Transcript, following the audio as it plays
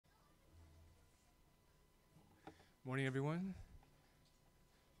Morning, everyone.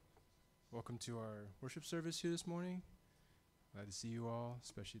 Welcome to our worship service here this morning. Glad to see you all,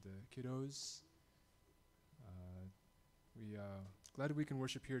 especially the kiddos. We glad that we can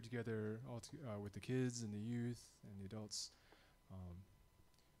worship here together, with the kids and the youth and the adults. I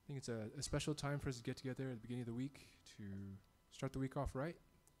think it's a special time for us to get together at the beginning of the week to start the week off right.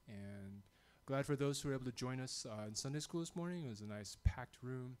 And glad for those who were able to join us in Sunday school this morning. It was a nice packed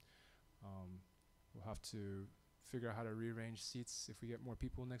room. We'll have to figure out how to rearrange seats if we get more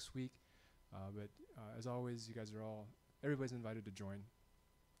people next week. But as always, you guys are everybody's invited to join.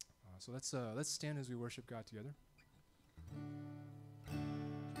 So let's stand as we worship God together.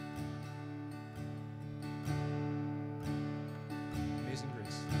 Amazing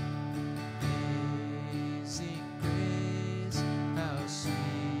Grace. Amazing grace, how sweet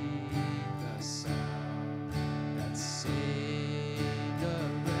the sound that saved a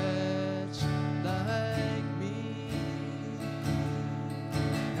wretch like me.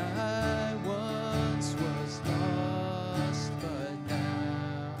 I once was lost, but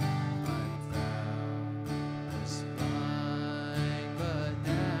now I'm found. Was blind,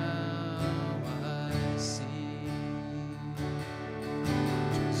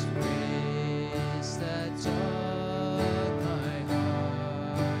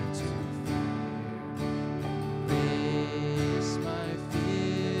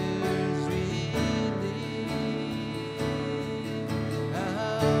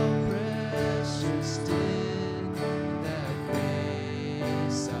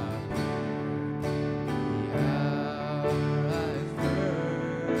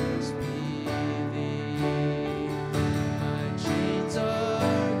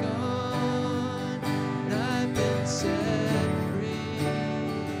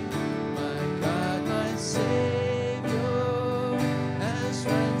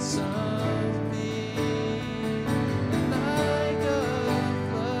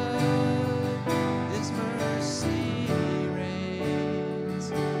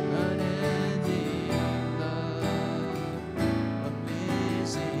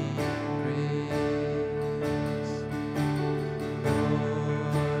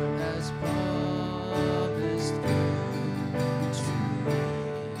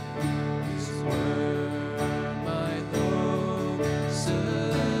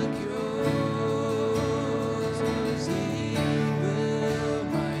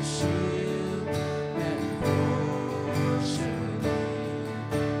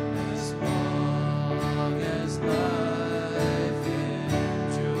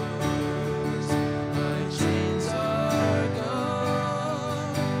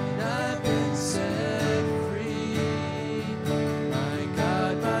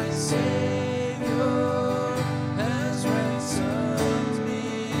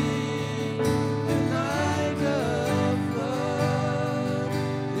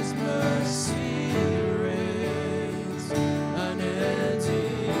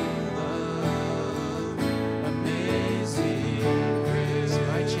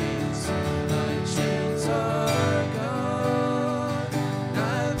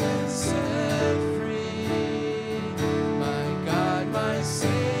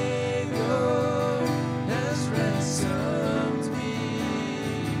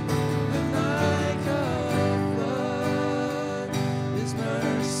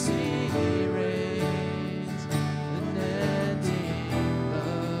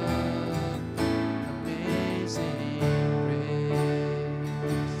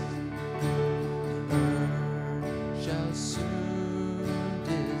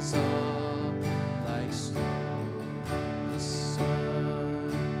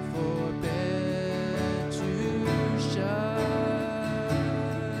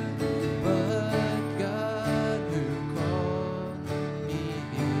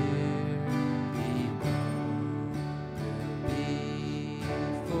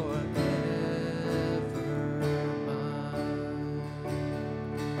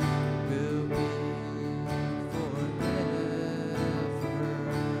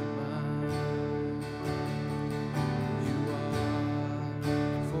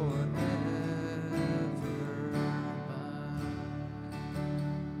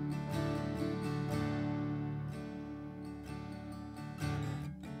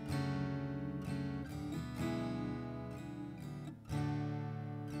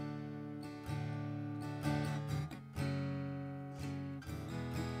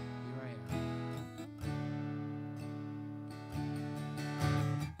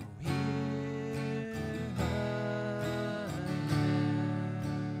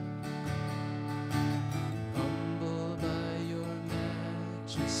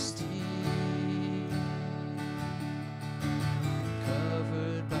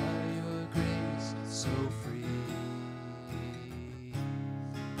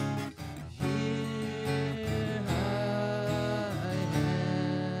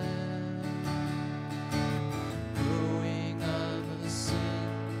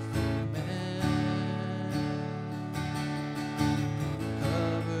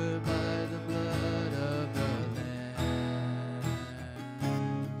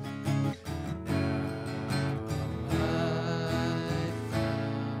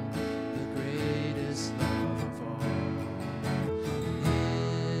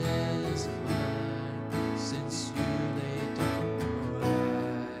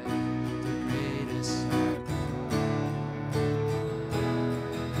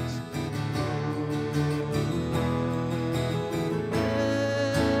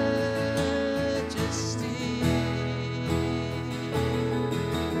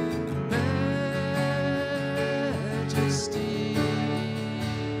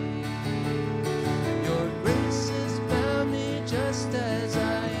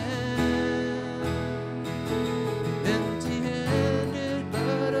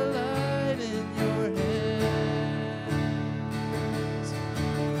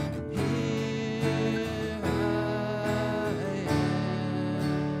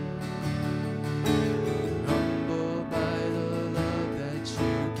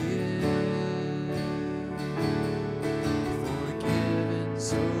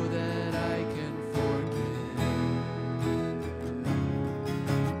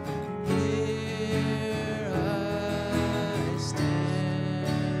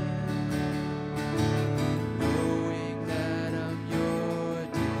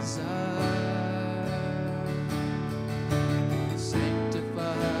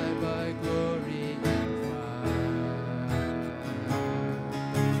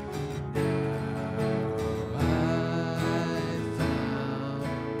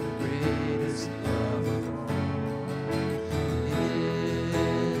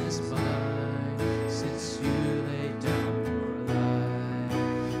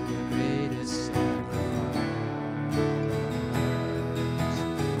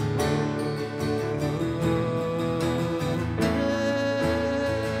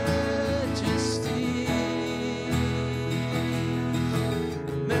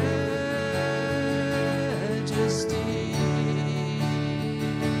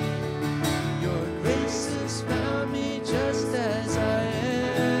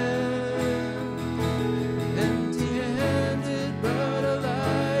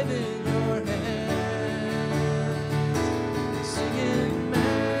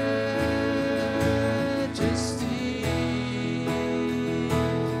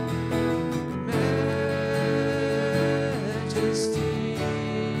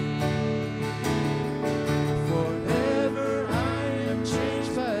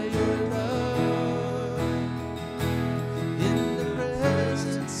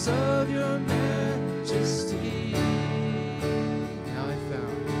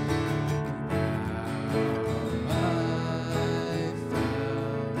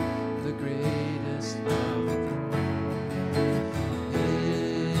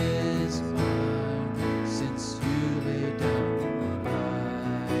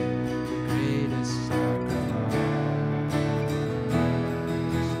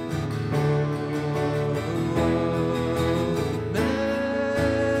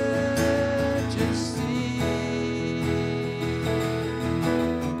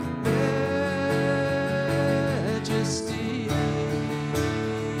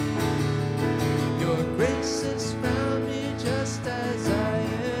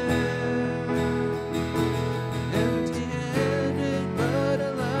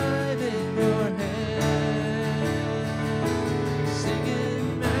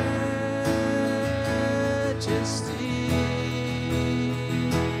 Your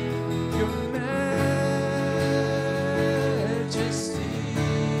majesty.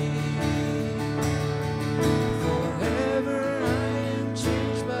 Forever I am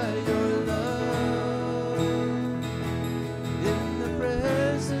changed by your love. In the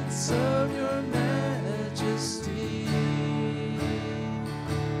presence of your majesty.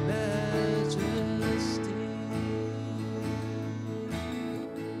 Majesty.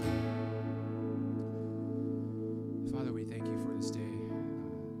 Father, we thank you for this day,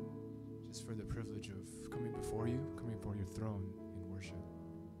 just for the privilege of coming before you, coming before your throne in worship,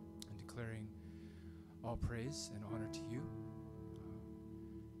 and declaring all praise and honor to you.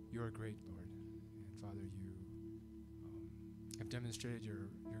 You are great, Lord, and Father, you have demonstrated your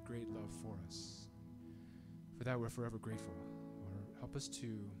great love for us. For that, we're forever grateful. Lord, help us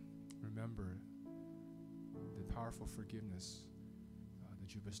to remember the powerful forgiveness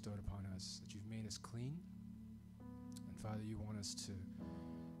that you bestowed upon us, that you've made us clean. And Father, you want us to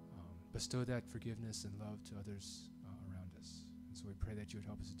bestow that forgiveness and love to others around us. And so we pray that you would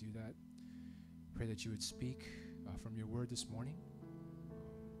help us to do that. Pray that you would speak from your word this morning.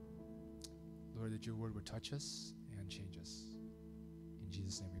 Lord, that your word would touch us and change us. In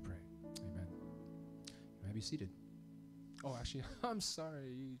Jesus' name we pray. Amen. You may be seated. Oh, actually, I'm sorry.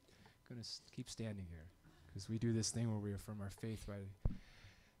 You're going to keep standing here because we do this thing where we affirm our faith by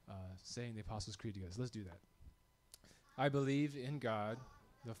saying the Apostles' Creed together. So let's do that. I believe in God,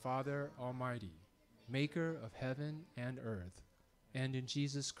 the Father Almighty, maker of heaven and earth, and in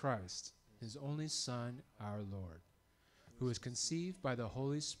Jesus Christ, his only Son, our Lord, who was conceived by the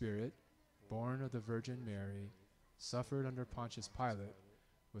Holy Spirit, born of the Virgin Mary, suffered under Pontius Pilate,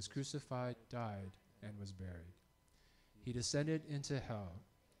 was crucified, died, and was buried. He descended into hell.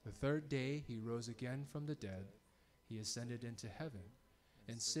 The third day he rose again from the dead. He ascended into heaven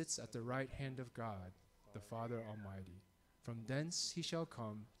and sits at the right hand of God, the Father Almighty. From thence he shall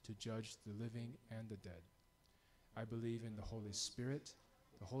come to judge the living and the dead. I believe in the Holy Spirit,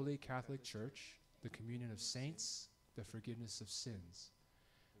 the Holy Catholic Church, the communion of saints, the forgiveness of sins,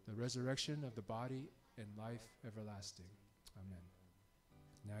 the resurrection of the body, and life everlasting. Amen.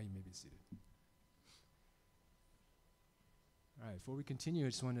 Now you may be seated. All right, before we continue, I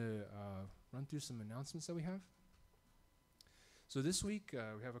just want to run through some announcements that we have. So this week,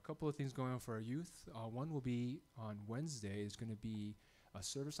 we have a couple of things going on for our youth. One will be on Wednesday. It's going to be a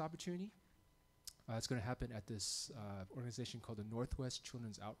service opportunity. It's going to happen at this organization called the Northwest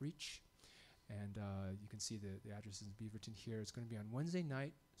Children's Outreach. And you can see the address in Beaverton here. It's going to be on Wednesday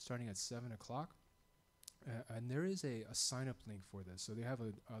night, starting at 7 o'clock. And there is a sign-up link for this. So they have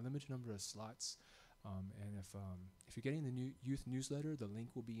a limited number of slots. And if you're getting the new youth newsletter, the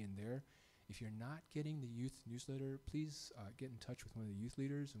link will be in there. If you're not getting the youth newsletter, please get in touch with one of the youth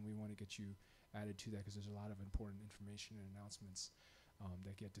leaders, and we want to get you added to that because there's a lot of important information and announcements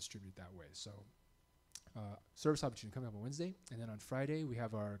that get distributed that way. So service opportunity coming up on Wednesday, and then on Friday we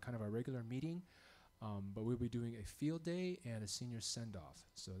have our regular meeting, but we'll be doing a field day and a senior send-off.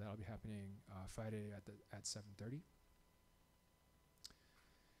 So that'll be happening Friday at 7:30.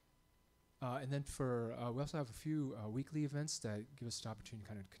 And then we also have a few weekly events that give us an opportunity to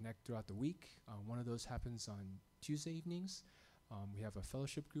kind of connect throughout the week. One of those happens on Tuesday evenings. We have a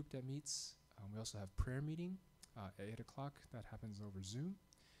fellowship group that meets. We also have prayer meeting at 8 o'clock. That happens over Zoom.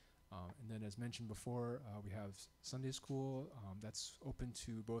 And then as mentioned before, we have Sunday school that's open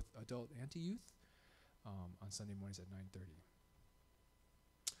to both adult and to youth on Sunday mornings at 9:30.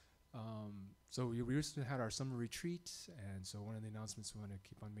 So we recently had our summer retreat, and so one of the announcements we want to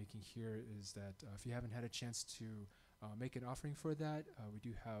keep on making here is that if you haven't had a chance to make an offering for that, we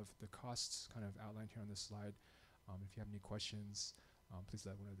do have the costs kind of outlined here on this slide. If you have any questions, please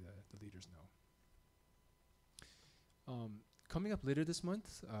let one of the leaders know. Coming up later this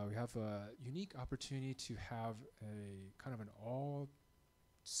month, we have a unique opportunity to have a kind of an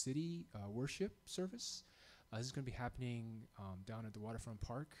all-city worship service. This is going to be happening down at the Waterfront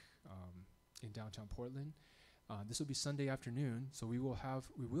Park in downtown Portland. This will be Sunday afternoon, so we will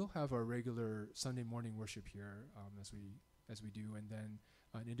have our regular Sunday morning worship here as we do, and then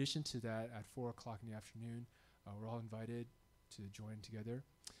in addition to that, at 4 o'clock in the afternoon, we're all invited to join together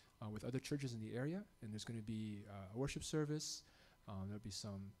with other churches in the area, and there's going to be a worship service. There'll be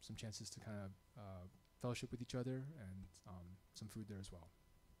some chances to kind of fellowship with each other, and some food there as well.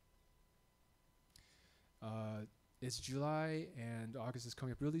 It's July, and August is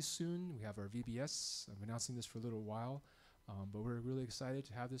coming up really soon. We have our VBS. I'm announcing this for a little while, but we're really excited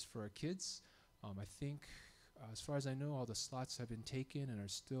to have this for our kids. I think, as far as I know, all the slots have been taken and they're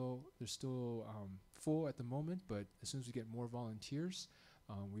still full at the moment, but as soon as we get more volunteers,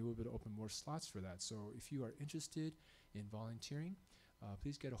 we will be able to open more slots for that. So if you are interested in volunteering,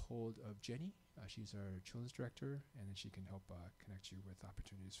 please get a hold of Jenny. She's our children's director, and then she can help connect you with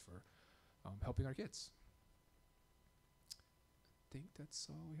opportunities for helping our kids. I think that's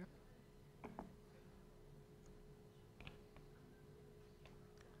all we have.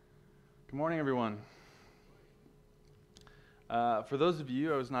 Good morning, everyone. For those of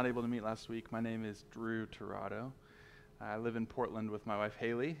you I was not able to meet last week, my name is Drew Tirado. I live in Portland with my wife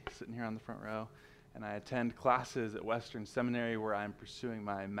Haley, sitting here on the front row, and I attend classes at Western Seminary where I'm pursuing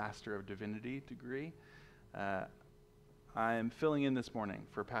my Master of Divinity degree. I am filling in this morning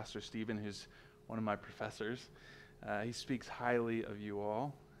for Pastor Stephen, who's one of my professors. He speaks highly of you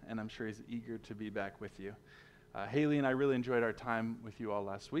all, and I'm sure he's eager to be back with you. Haley and I really enjoyed our time with you all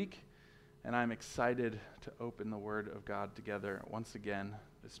last week, and I'm excited to open the Word of God together once again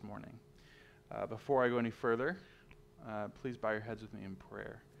this morning. Before I go any further, please bow your heads with me in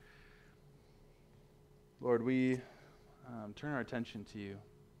prayer. Lord, we turn our attention to you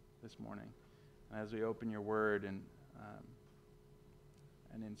this morning. And as we open your Word and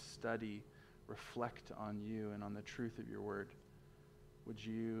in study, reflect on you and on the truth of your Word, would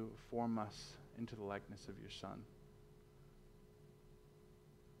you form us into the likeness of your Son?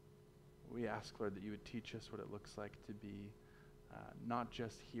 We ask, Lord, that you would teach us what it looks like to be not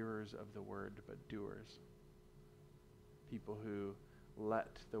just hearers of the Word, but doers. People who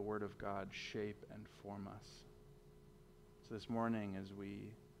let the Word of God shape and form us. So this morning, as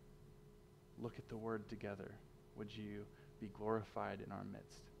we look at the Word together, would you be glorified in our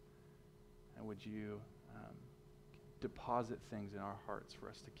midst? And would you deposit things in our hearts for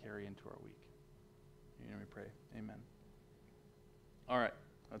us to carry into our week? In your name we pray. Amen. All right,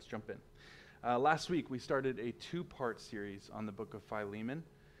 let's jump in. Last week, we started a two-part series on the book of Philemon.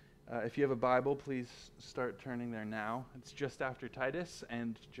 If you have a Bible, please start turning there now. It's just after Titus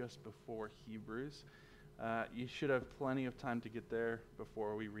and just before Hebrews. You should have plenty of time to get there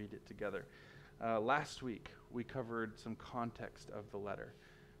before we read it together. Last week, we covered some context of the letter.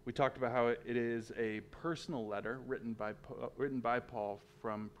 We talked about how it is a personal letter written by Paul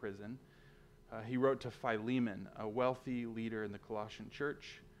from prison. He wrote to Philemon, a wealthy leader in the Colossian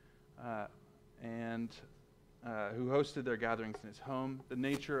church, who hosted their gatherings in his home. The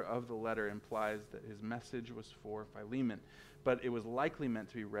nature of the letter implies that his message was for Philemon, but it was likely meant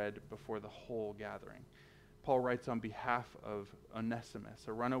to be read before the whole gathering. Paul writes on behalf of Onesimus,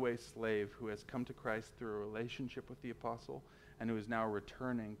 a runaway slave who has come to Christ through a relationship with the apostle and who is now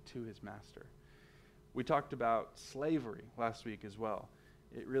returning to his master. We talked about slavery last week as well.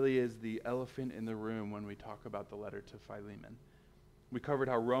 It really is the elephant in the room when we talk about the letter to Philemon. We covered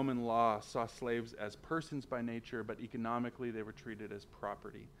how Roman law saw slaves as persons by nature, but economically they were treated as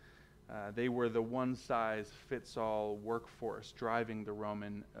property. They were the one-size-fits-all workforce driving the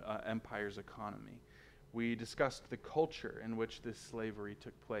Roman Empire's economy. We discussed the culture in which this slavery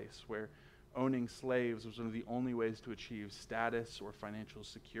took place, where owning slaves was one of the only ways to achieve status or financial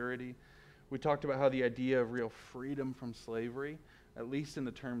security. We talked about how the idea of real freedom from slavery, at least in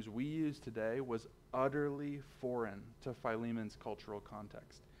the terms we use today, was utterly foreign to Philemon's cultural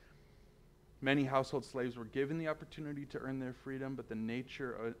context. Many household slaves were given the opportunity to earn their freedom, but the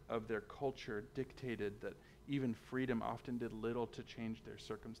nature of their culture dictated that even freedom often did little to change their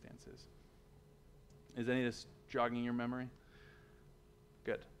circumstances. Is any of this jogging your memory?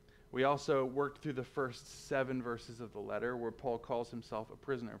 Good. We also worked through the first 7 verses of the letter where Paul calls himself a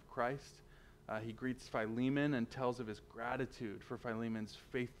prisoner of Christ. He greets Philemon and tells of his gratitude for Philemon's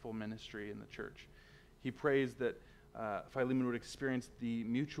faithful ministry in the church. He prays that Philemon would experience the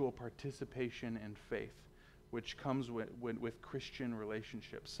mutual participation in faith, which comes with Christian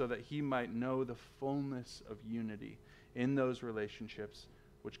relationships, so that he might know the fullness of unity in those relationships,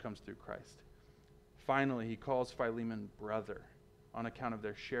 which comes through Christ. Finally, he calls Philemon brother on account of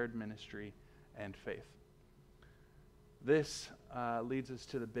their shared ministry and faith. This leads us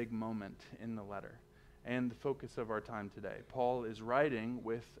to the big moment in the letter and the focus of our time today. Paul is writing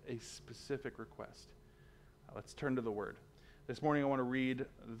with a specific request. Let's turn to the Word. This morning I want to read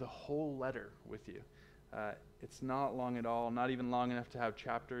the whole letter with you. It's not long at all, not even long enough to have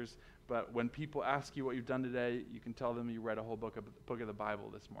chapters, but when people ask you what you've done today, you can tell them you read a whole book of the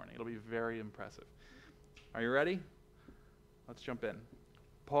Bible this morning. It'll be very impressive. Are you ready? Let's jump in.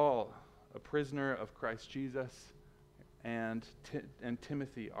 Paul, a prisoner of Christ Jesus, and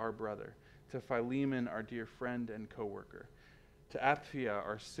Timothy, our brother, to Philemon, our dear friend and co-worker, to Apphia,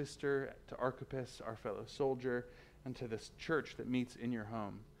 our sister, to Archippus, our fellow soldier, and to this church that meets in your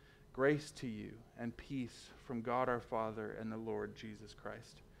home. Grace to you and peace from God our Father and the Lord Jesus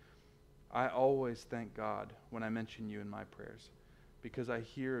Christ. I always thank God when I mention you in my prayers, because I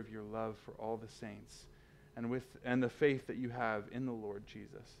hear of your love for all the saints and the faith that you have in the Lord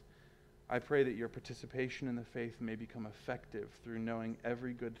Jesus. I pray that your participation in the faith may become effective through knowing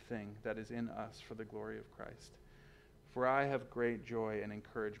every good thing that is in us for the glory of Christ. For I have great joy and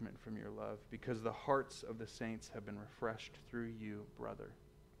encouragement from your love, because the hearts of the saints have been refreshed through you, brother.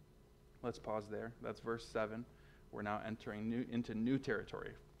 Let's pause there. That's verse 7. We're now entering into new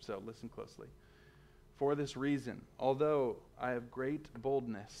territory, so listen closely. For this reason, although I have great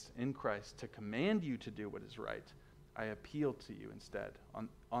boldness in Christ to command you to do what is right, I appeal to you instead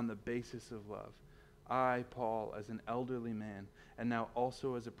on the basis of love. I, Paul, as an elderly man, and now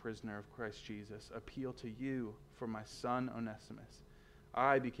also as a prisoner of Christ Jesus, appeal to you for my son Onesimus.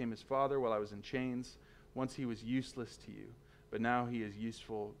 I became his father while I was in chains. Once he was useless to you, but now he is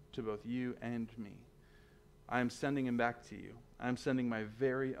useful to both you and me. I am sending him back to you. I am sending my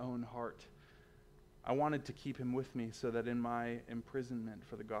very own heart. I wanted to keep him with me so that in my imprisonment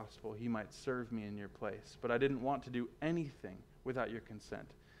for the gospel he might serve me in your place. But I didn't want to do anything without your consent,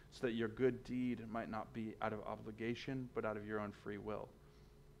 so that your good deed might not be out of obligation, but out of your own free will.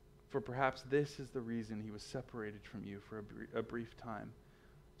 For perhaps this is the reason he was separated from you for a brief time,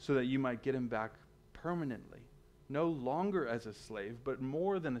 so that you might get him back permanently, no longer as a slave, but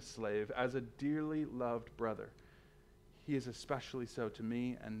more than a slave, as a dearly loved brother. He is especially so to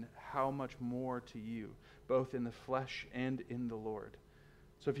me, and how much more to you, both in the flesh and in the Lord.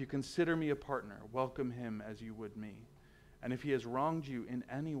 So if you consider me a partner, welcome him as you would me. And if he has wronged you in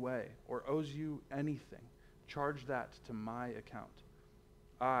any way or owes you anything, charge that to my account.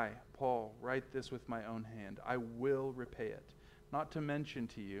 I, Paul, write this with my own hand. I will repay it, not to mention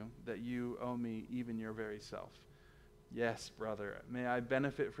to you that you owe me even your very self. Yes, brother, may I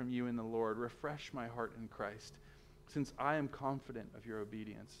benefit from you in the Lord. Refresh my heart in Christ. Since I am confident of your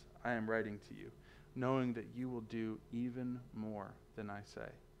obedience, I am writing to you, knowing that you will do even more than I say.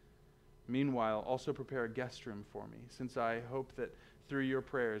 Meanwhile, also prepare a guest room for me, since I hope that through your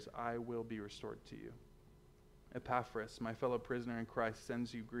prayers I will be restored to you. Epaphras, my fellow prisoner in Christ,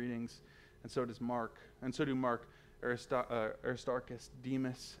 sends you greetings, and so do Mark, Aristarchus,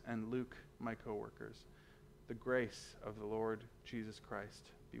 Demas, and Luke, my co-workers. The grace of the Lord Jesus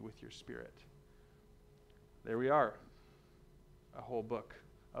Christ be with your spirit. There we are, a whole book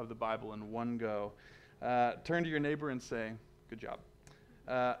of the Bible in one go. Turn to your neighbor and say, good job.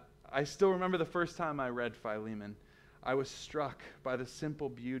 I still remember the first time I read Philemon. I was struck by the simple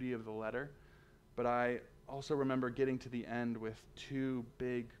beauty of the letter, but I also remember getting to the end with two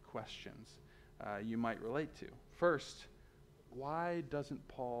big questions you might relate to. First, why doesn't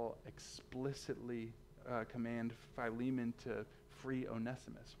Paul explicitly command Philemon to free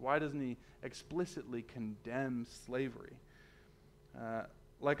Onesimus? Why doesn't he explicitly condemn slavery?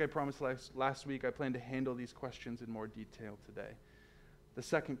 Like I promised last week, I plan to handle these questions in more detail today. The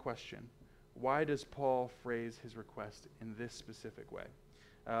second question, why does Paul phrase his request in this specific way?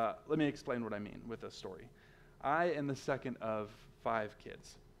 Let me explain what I mean with a story. I am the second of 5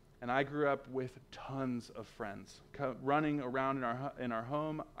 kids, and I grew up with tons of friends running around in our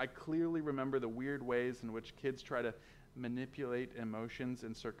home. I clearly remember the weird ways in which kids try to manipulate emotions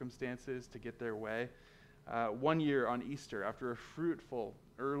and circumstances to get their way. One year on Easter, after a fruitful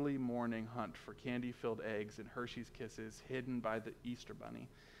early morning hunt for candy-filled eggs and Hershey's Kisses hidden by the Easter Bunny,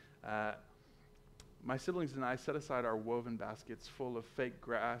 my siblings and I set aside our woven baskets full of fake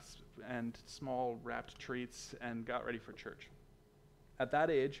grass and small wrapped treats and got ready for church. At that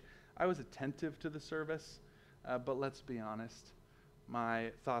age, I was attentive to the service, but let's be honest,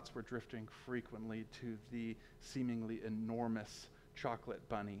 my thoughts were drifting frequently to the seemingly enormous chocolate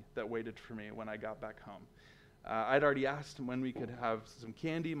bunny that waited for me when I got back home. I'd already asked when we could have some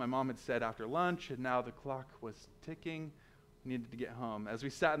candy. My mom had said after lunch, and now the clock was ticking. We needed to get home. As we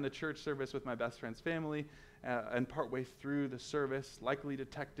sat in the church service with my best friend's family, and partway through the service, likely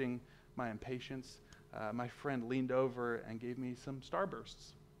detecting my impatience, my friend leaned over and gave me some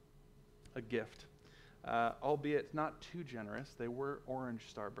Starbursts, a gift. Albeit not too generous. They were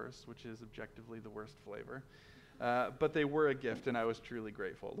orange Starbursts, which is objectively the worst flavor. But they were a gift, and I was truly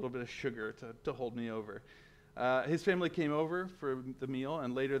grateful. A little bit of sugar to hold me over. His family came over for the meal,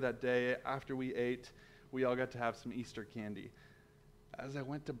 and later that day, after we ate, we all got to have some Easter candy. As I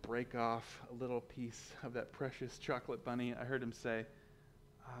went to break off a little piece of that precious chocolate bunny, I heard him say,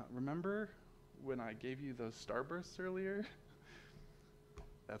 remember when I gave you those Starbursts earlier?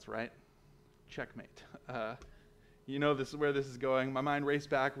 That's right. Checkmate. You know this is where this is going. My mind raced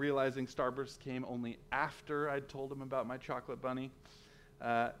back, realizing Starbursts came only after I'd told him about my chocolate bunny.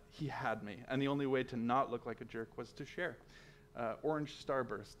 He had me, and the only way to not look like a jerk was to share orange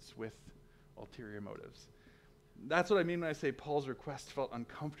Starbursts with ulterior motives. That's what I mean when I say Paul's request felt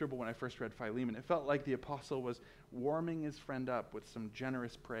uncomfortable when I first read Philemon. It felt like the apostle was warming his friend up with some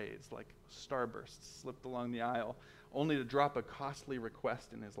generous praise, like starbursts slipped along the aisle, only to drop a costly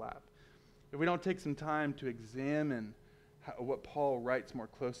request in his lap. If we don't take some time to examine what Paul writes more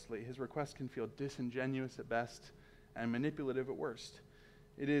closely, his request can feel disingenuous at best and manipulative at worst.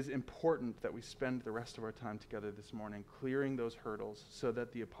 It is important that we spend the rest of our time together this morning clearing those hurdles so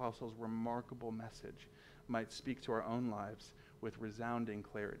that the apostle's remarkable message might speak to our own lives with resounding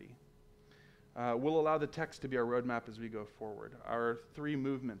clarity. We'll allow the text to be our roadmap as we go forward. Our three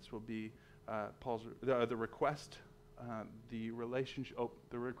movements will be the request, the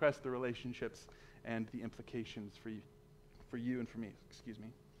relationships, and the implications for you and for me.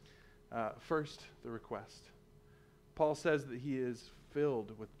 First, the request. Paul says that he is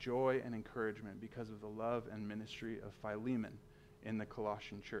filled with joy and encouragement because of the love and ministry of Philemon in the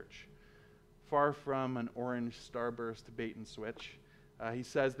Colossian church. Far from an orange starburst bait and switch, he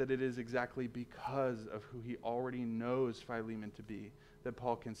says that it is exactly because of who he already knows Philemon to be that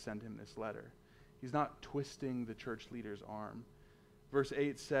Paul can send him this letter. He's not twisting the church leader's arm. Verse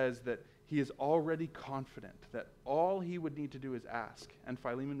 8 says that he is already confident that all he would need to do is ask, and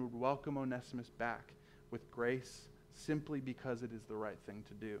Philemon would welcome Onesimus back with grace simply because it is the right thing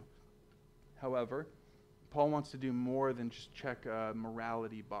to do. However, Paul wants to do more than just check a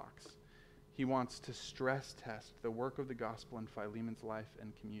morality box. He wants to stress test the work of the gospel in Philemon's life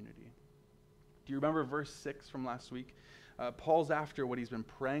and community. Do you remember verse 6 from last week? Paul's after what he's been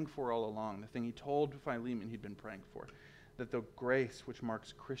praying for all along, the thing he told Philemon he'd been praying for, that the grace which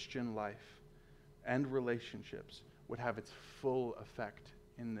marks Christian life and relationships would have its full effect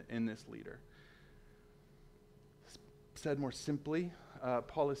in this leader. Said more simply,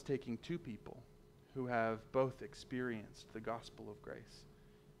 Paul is taking two people who have both experienced the gospel of grace,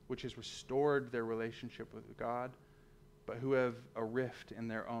 which has restored their relationship with God, but who have a rift in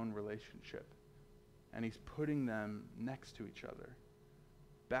their own relationship. And he's putting them next to each other,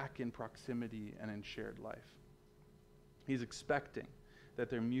 back in proximity and in shared life. He's expecting that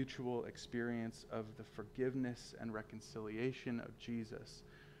their mutual experience of the forgiveness and reconciliation of Jesus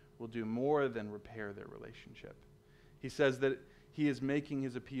will do more than repair their relationship. He says that he is making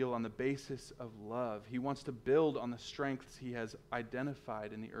his appeal on the basis of love. He wants to build on the strengths he has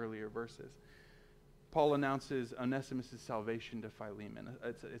identified in the earlier verses. Paul announces Onesimus' salvation to Philemon.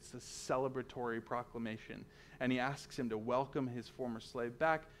 It's a celebratory proclamation, and he asks him to welcome his former slave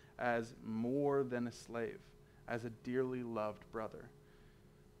back as more than a slave, as a dearly loved brother.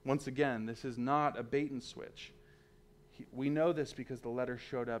 Once again, this is not a bait and switch. We know this because the letter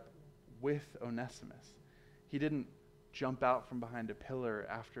showed up with Onesimus. He didn't jump out from behind a pillar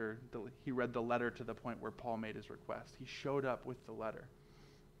after he read the letter to the point where Paul made his request. He showed up with the letter.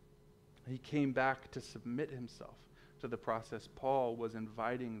 He came back to submit himself to the process Paul was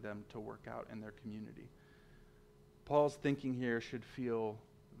inviting them to work out in their community. Paul's thinking here should feel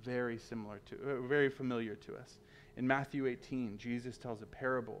very familiar to us. In Matthew 18, Jesus tells a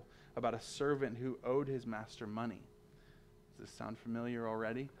parable about a servant who owed his master money. Does this sound familiar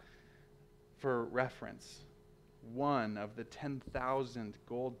already? For reference, one of the 10,000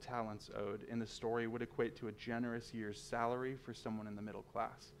 gold talents owed in the story would equate to a generous year's salary for someone in the middle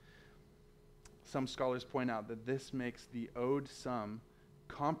class. Some scholars point out that this makes the owed sum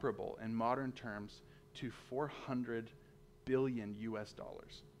comparable in modern terms to 400 billion US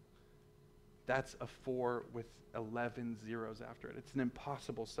dollars. That's a 4 with 11 zeros after it. It's an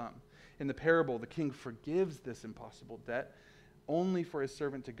impossible sum. In the parable, the king forgives this impossible debt only for his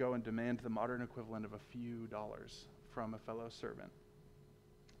servant to go and demand the modern equivalent of a few dollars from a fellow servant.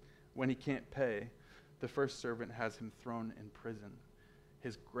 When he can't pay, the first servant has him thrown in prison.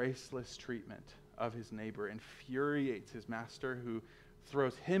 His graceless treatment of his neighbor infuriates his master, who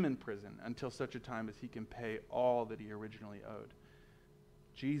throws him in prison until such a time as he can pay all that he originally owed.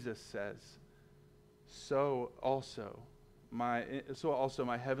 Jesus says, so also my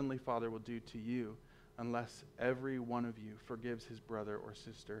heavenly Father will do to you, unless every one of you forgives his brother or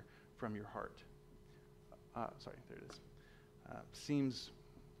sister from your heart. There it is. Seems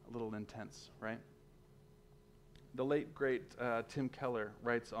a little intense, right? The late, great Tim Keller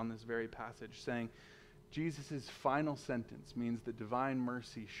writes on this very passage, saying, Jesus' final sentence means that divine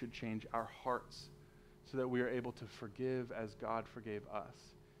mercy should change our hearts so that we are able to forgive as God forgave us.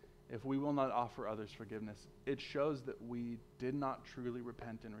 If we will not offer others forgiveness, it shows that we did not truly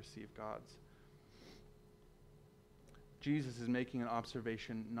repent and receive God's. Jesus is making an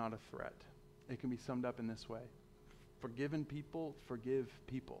observation, not a threat. It can be summed up in this way. Forgiven people forgive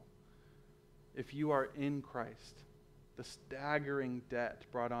people. If you are in Christ, The staggering debt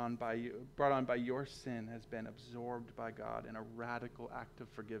brought on by your sin has been absorbed by God in a radical act of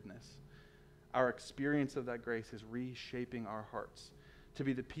forgiveness. Our experience of that grace is reshaping our hearts to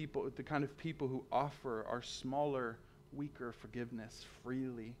be the kind of people who offer our smaller, weaker forgiveness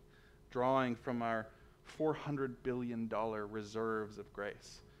freely, drawing from our $400 billion reserves of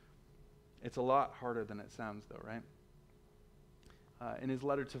grace. It's a lot harder than it sounds, though, right? In his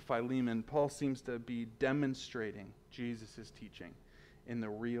letter to Philemon, Paul seems to be demonstrating Jesus' teaching in the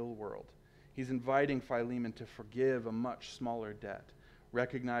real world. He's inviting Philemon to forgive a much smaller debt,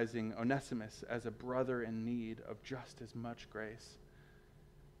 recognizing Onesimus as a brother in need of just as much grace.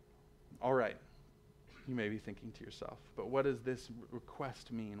 All right, you may be thinking to yourself, but what does this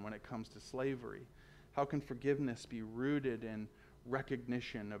request mean when it comes to slavery? How can forgiveness be rooted in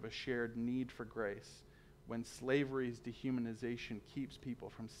recognition of a shared need for grace when slavery's dehumanization keeps people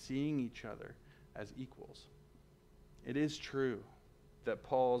from seeing each other as equals? It is true that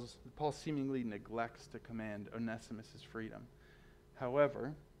Paul seemingly neglects to command Onesimus' freedom.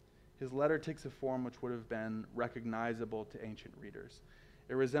 However, his letter takes a form which would have been recognizable to ancient readers.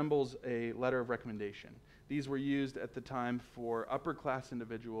 It resembles a letter of recommendation. These were used at the time for upper-class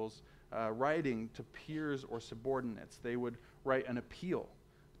individuals writing to peers or subordinates. They would write an appeal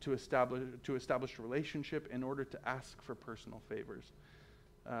to establish a relationship in order to ask for personal favors.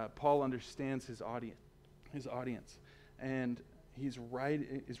 Paul understands his audience, and his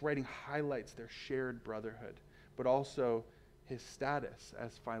writing highlights their shared brotherhood, but also his status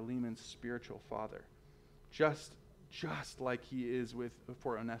as Philemon's spiritual father, just like he is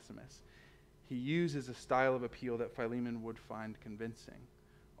for Onesimus. He uses a style of appeal that Philemon would find convincing.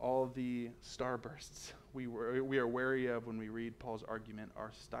 All the starbursts we are wary of when we read Paul's argument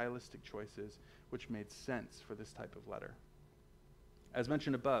are stylistic choices which made sense for this type of letter. As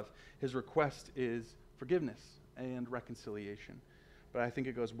mentioned above, his request is forgiveness and reconciliation, but I think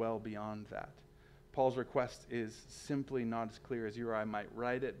it goes well beyond that. Paul's request is simply not as clear as you or I might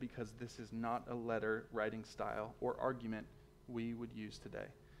write it, because this is not a letter writing style or argument we would use today.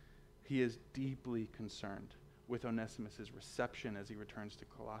 He is deeply concerned with Onesimus' reception as he returns to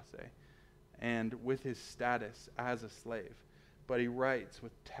Colossae and with his status as a slave, but he writes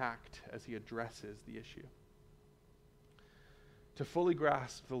with tact as he addresses the issue. To fully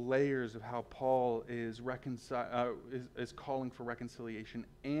grasp the layers of how Paul is calling for reconciliation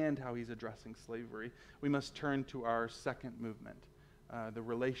and how he's addressing slavery, we must turn to our second movement, the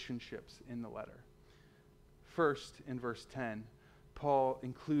relationships in the letter. First, in verse 10, Paul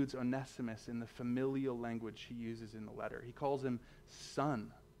includes Onesimus in the familial language he uses in the letter. He calls him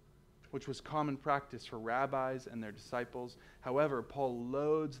son, which was common practice for rabbis and their disciples. However, Paul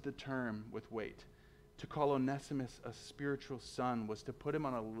loads the term with weight. To call Onesimus a spiritual son was to put him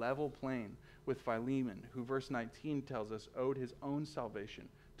on a level plane with Philemon, who verse 19 tells us owed his own salvation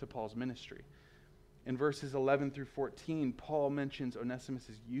to Paul's ministry. In verses 11 through 14, Paul mentions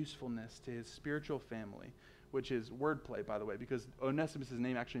Onesimus' usefulness to his spiritual family, which is wordplay, by the way, because Onesimus'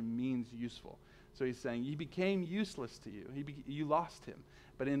 name actually means useful. So he's saying, he became useless to you. You lost him.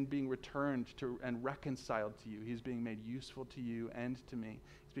 But in being returned to and reconciled to you, he's being made useful to you and to me.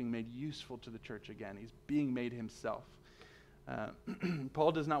 He's being made useful to the church again. He's being made himself.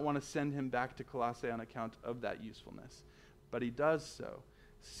 Paul does not want to send him back to Colossae on account of that usefulness, but he does so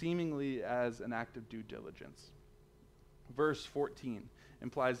seemingly as an act of due diligence. Verse 14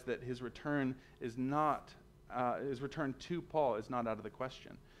 implies that his return to Paul is not out of the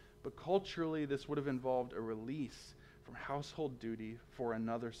question. But culturally, this would have involved a release from household duty for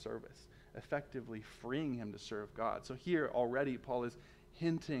another service, effectively freeing him to serve God. So here already Paul is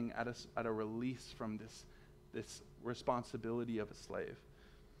hinting at a release from this responsibility of a slave.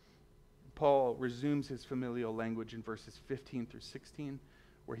 Paul resumes his familial language in verses 15 through 16,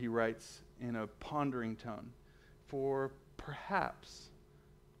 where he writes in a pondering tone, "For perhaps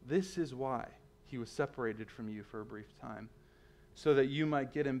this is why he was separated from you for a brief time, so that you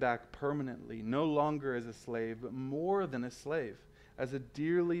might get him back permanently, no longer as a slave, but more than a slave, as a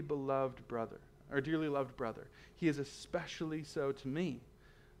dearly loved brother. He is especially so to me,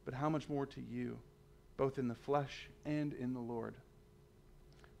 but how much more to you, both in the flesh and in the Lord."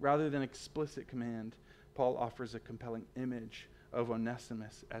 Rather than explicit command, Paul offers a compelling image of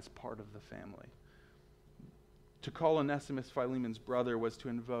Onesimus as part of the family. To call Onesimus Philemon's brother was to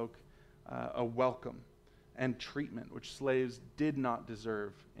invoke a welcome and treatment which slaves did not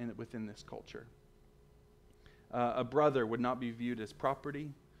deserve within this culture. A brother would not be viewed as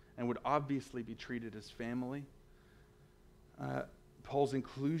property and would obviously be treated as family. Paul's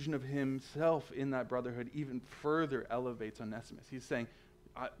inclusion of himself in that brotherhood even further elevates Onesimus. He's saying,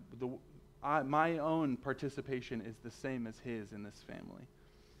 my own participation is the same as his in this family.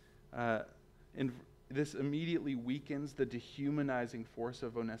 This immediately weakens the dehumanizing force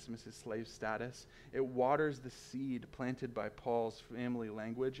of Onesimus' slave status. It waters the seed planted by Paul's family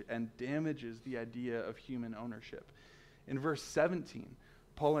language and damages the idea of human ownership. In verse 17,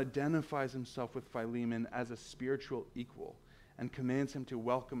 Paul identifies himself with Philemon as a spiritual equal and commands him to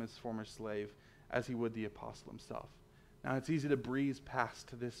welcome his former slave as he would the apostle himself. Now, it's easy to breeze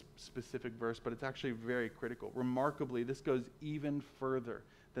past this specific verse, but it's actually very critical. Remarkably, this goes even further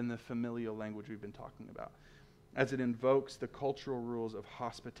than the familial language we've been talking about, as it invokes the cultural rules of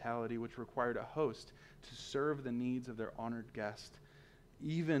hospitality which required a host to serve the needs of their honored guest,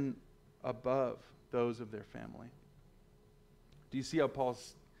 even above those of their family. Do you see how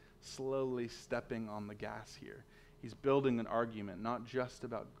Paul's slowly stepping on the gas here? He's building an argument, not just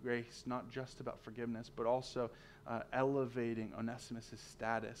about grace, not just about forgiveness, but also elevating Onesimus'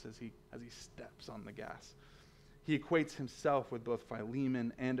 status as he steps on the gas. He equates himself with both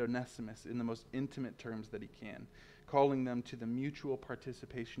Philemon and Onesimus in the most intimate terms that he can, calling them to the mutual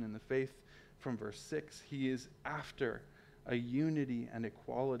participation in the faith. From verse 6, he is after a unity and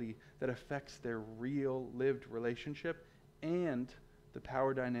equality that affects their real lived relationship and the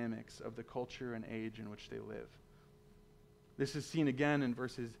power dynamics of the culture and age in which they live. This is seen again in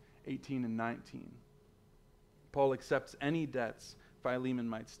verses 18 and 19. Paul accepts any debts Philemon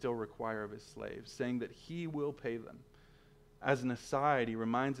might still require of his slaves, saying that he will pay them. As an aside, he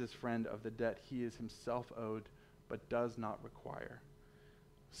reminds his friend of the debt he is himself owed but does not require.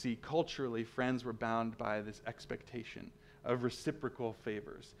 See, culturally, friends were bound by this expectation of reciprocal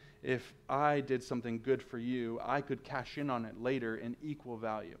favors. If I did something good for you, I could cash in on it later in equal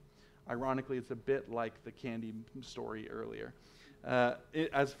value. Ironically, it's a bit like the candy story earlier.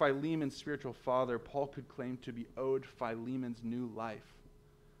 As Philemon's spiritual father, Paul could claim to be owed Philemon's new life.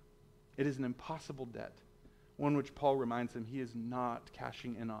 It is an impossible debt, one which Paul reminds him he is not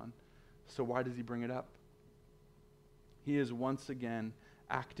cashing in on. So why does he bring it up? He is once again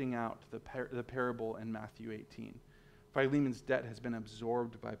acting out the parable in Matthew 18. Philemon's debt has been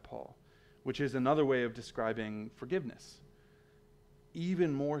absorbed by Paul, which is another way of describing forgiveness.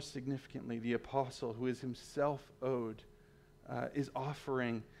 Even more significantly, the apostle, who is himself owed, is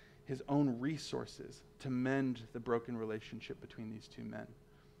offering his own resources to mend the broken relationship between these two men.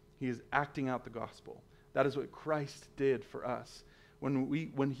 He is acting out the gospel. That is what Christ did for us. When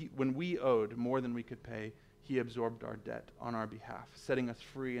we owed more than we could pay, he absorbed our debt on our behalf, setting us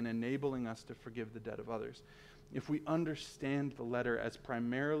free and enabling us to forgive the debt of others. If we understand the letter as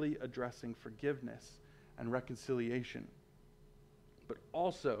primarily addressing forgiveness and reconciliation, but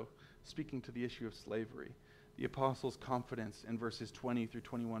also speaking to the issue of slavery, the apostle's confidence in verses 20 through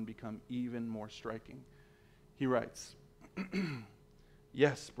 21 become even more striking. He writes,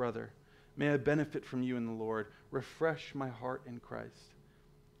 "Yes, brother, may I benefit from you in the Lord. Refresh my heart in Christ.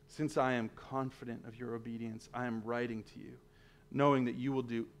 Since I am confident of your obedience, I am writing to you, knowing that you will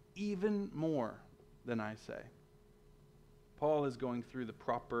do even more than I say." Paul is going through the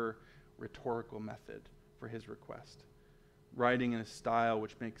proper rhetorical method for his request, writing in a style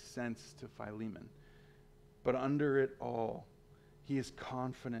which makes sense to Philemon. But under it all, he is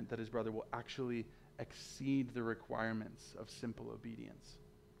confident that his brother will actually exceed the requirements of simple obedience.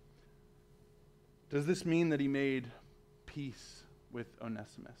 Does this mean that he made peace with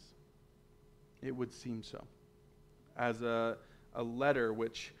Onesimus? It would seem so. As a letter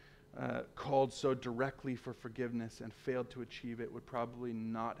which called so directly for forgiveness and failed to achieve it would probably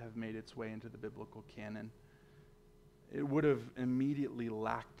not have made its way into the biblical canon. It would have immediately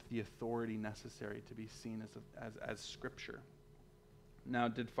lacked the authority necessary to be seen as scripture. Now,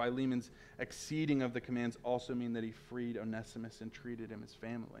 did Philemon's exceeding of the commands also mean that he freed Onesimus and treated him as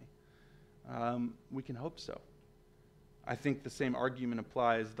family? We can hope so. I think the same argument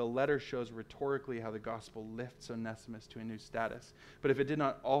applies. The letter shows rhetorically how the gospel lifts Onesimus to a new status. But if it did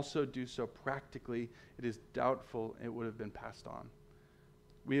not also do so practically, it is doubtful it would have been passed on.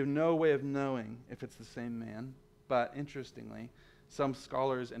 We have no way of knowing if it's the same man. But interestingly, some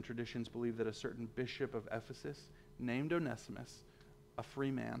scholars and traditions believe that a certain bishop of Ephesus, named Onesimus, a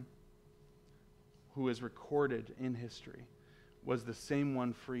free man, who is recorded in history, was the same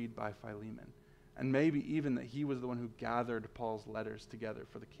one freed by Philemon. And maybe even that he was the one who gathered Paul's letters together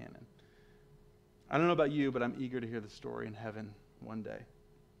for the canon. I don't know about you, but I'm eager to hear the story in heaven one day.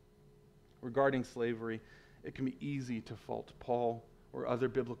 Regarding slavery, it can be easy to fault Paul or other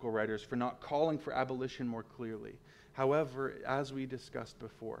biblical writers for not calling for abolition more clearly. However, as we discussed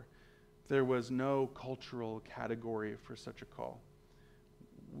before, there was no cultural category for such a call.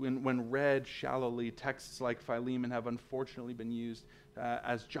 When read shallowly, texts like Philemon have unfortunately been used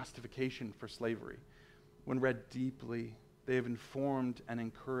as justification for slavery. When read deeply, they have informed and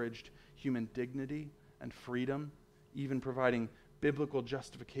encouraged human dignity and freedom, even providing biblical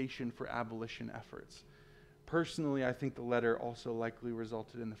justification for abolition efforts. Personally, I think the letter also likely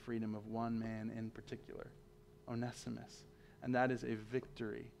resulted in the freedom of one man in particular, Onesimus, and that is a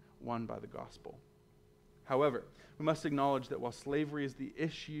victory won by the gospel. However, we must acknowledge that while slavery is the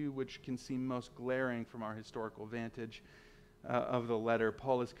issue which can seem most glaring from our historical vantage of the letter,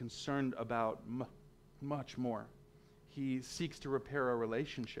 Paul is concerned about much more. He seeks to repair a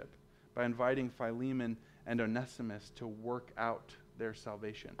relationship by inviting Philemon and Onesimus to work out their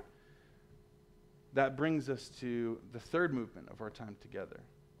salvation. That brings us to the third movement of our time together,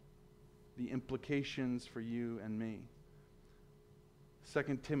 the implications for you and me.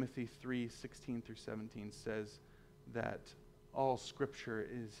 2 Timothy 3:16-17 says that all Scripture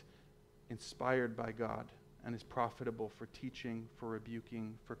is inspired by God and is profitable for teaching, for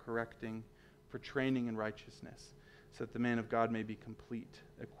rebuking, for correcting, for training in righteousness, so that the man of God may be complete,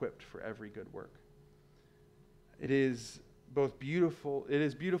 equipped for every good work. It is beautiful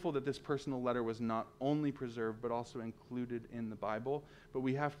that this personal letter was not only preserved but also included in the Bible. But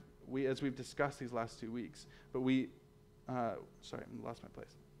we as we've discussed these last 2 weeks, sorry, I lost my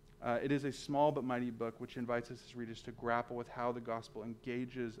place. It is a small but mighty book which invites us as readers to grapple with how the gospel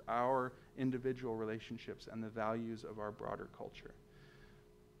engages our individual relationships and the values of our broader culture.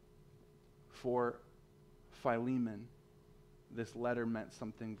 For Philemon, this letter meant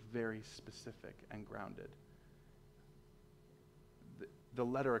something very specific and grounded. The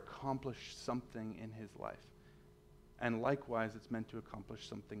letter accomplished something in his life, and likewise it's meant to accomplish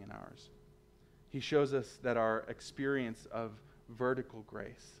something in ours. He shows us that our experience of vertical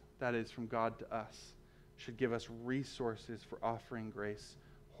grace, that is from God to us, should give us resources for offering grace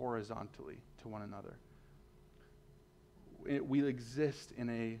horizontally to one another. We exist in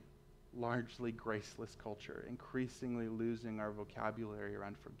a largely graceless culture, increasingly losing our vocabulary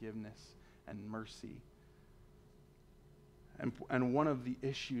around forgiveness and mercy. And one of the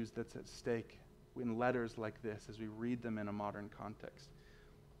issues that's at stake in letters like this, as we read them in a modern context,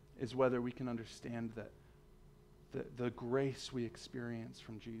 is whether we can understand that the grace we experience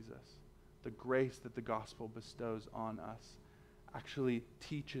from Jesus, the grace that the gospel bestows on us, actually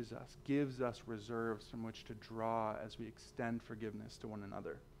teaches us, gives us reserves from which to draw as we extend forgiveness to one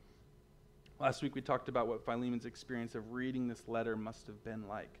another. Last week we talked about what Philemon's experience of reading this letter must have been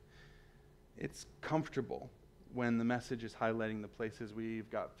like. It's comfortable when the message is highlighting the places we've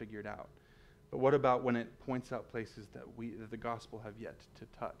got figured out. But what about when it points out places that the gospel have yet to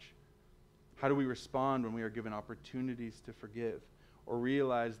touch? How do we respond when we are given opportunities to forgive or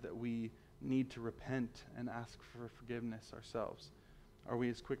realize that we need to repent and ask for forgiveness ourselves? Are we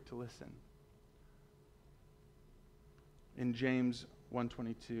as quick to listen? In James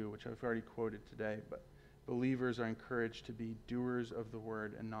 1:22, which I've already quoted today, but believers are encouraged to be doers of the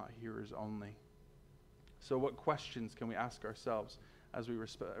word and not hearers only. So what questions can we ask ourselves as we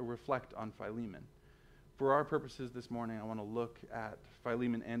reflect on Philemon? For our purposes this morning, I want to look at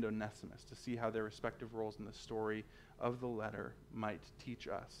Philemon and Onesimus to see how their respective roles in the story of the letter might teach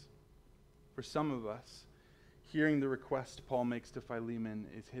us. For some of us, hearing the request Paul makes to Philemon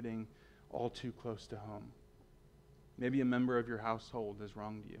is hitting all too close to home. Maybe a member of your household has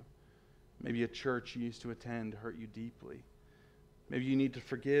wronged you. Maybe a church you used to attend hurt you deeply. Maybe you need to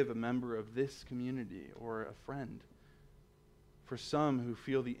forgive a member of this community or a friend. For some who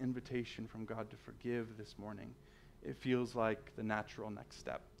feel the invitation from God to forgive this morning, it feels like the natural next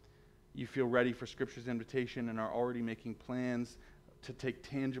step. You feel ready for Scripture's invitation and are already making plans to take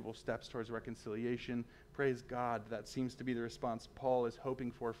tangible steps towards reconciliation. Praise God, that seems to be the response Paul is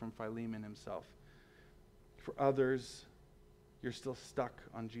hoping for from Philemon himself. For others, you're still stuck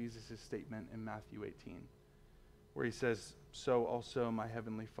on Jesus' statement in Matthew 18, where he says, "So also my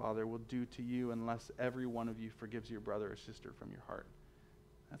heavenly Father will do to you unless every one of you forgives your brother or sister from your heart."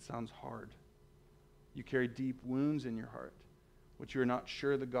 That sounds hard. You carry deep wounds in your heart, which you are not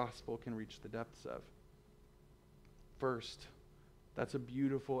sure the gospel can reach the depths of. First, that's a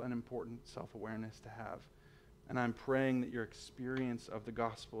beautiful and important self-awareness to have. And I'm praying that your experience of the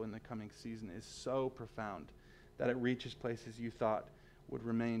gospel in the coming season is so profound that it reaches places you thought would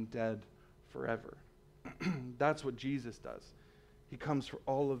remain dead forever. That's what Jesus does. He comes for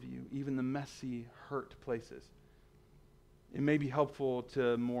all of you, even the messy, hurt places. It may be helpful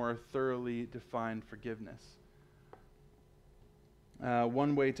to more thoroughly define forgiveness.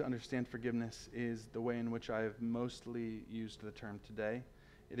 One way to understand forgiveness is the way in which I have mostly used the term today.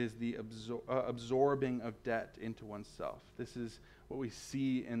 It is the absorbing of debt into oneself. This is what we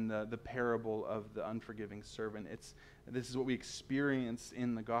see in the parable of the unforgiving servant. This is what we experience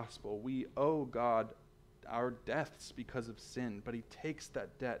in the gospel. We owe God our debts because of sin, but he takes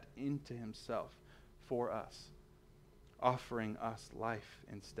that debt into himself for us, offering us life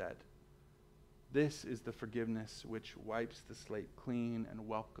instead. This is the forgiveness which wipes the slate clean and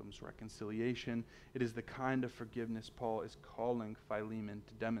welcomes reconciliation. It is the kind of forgiveness Paul is calling Philemon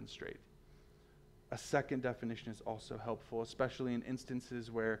to demonstrate. A second definition is also helpful, especially in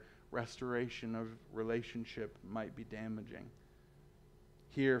instances where restoration of relationship might be damaging.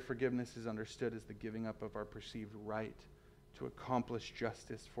 Here, forgiveness is understood as the giving up of our perceived right to accomplish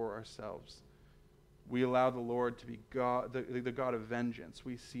justice for ourselves. We allow the Lord to be God, the God of vengeance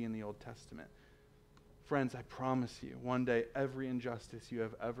we see in the Old Testament. Friends, I promise you, one day every injustice you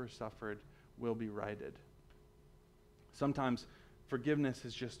have ever suffered will be righted. Sometimes forgiveness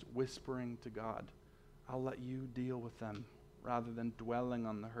is just whispering to God, I'll let you deal with them, rather than dwelling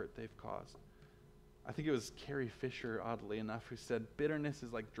on the hurt they've caused. I think it was Carrie Fisher, oddly enough, who said, bitterness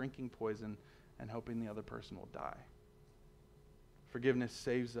is like drinking poison and hoping the other person will die. Forgiveness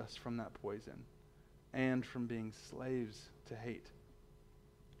saves us from that poison and from being slaves to hate.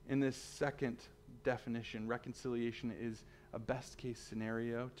 In this second definition, reconciliation is a best case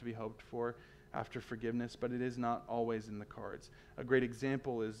scenario to be hoped for after forgiveness, but it is not always in the cards. A great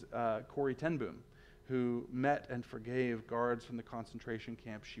example is Corrie ten Boom, who met and forgave guards from the concentration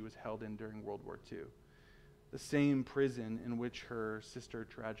camp she was held in during World War II, the same prison in which her sister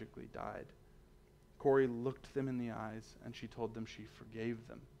tragically died. Corrie looked them in the eyes and she told them she forgave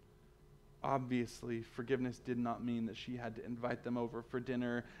them. Obviously, forgiveness did not mean that she had to invite them over for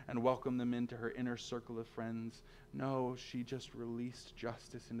dinner and welcome them into her inner circle of friends. No, she just released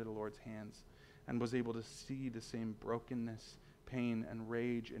justice into the Lord's hands and was able to see the same brokenness, pain, and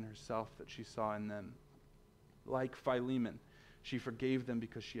rage in herself that she saw in them. Like Philemon, she forgave them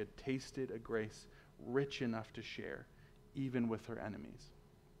because she had tasted a grace rich enough to share, even with her enemies.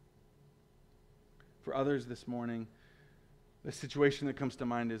 For others this morning, the situation that comes to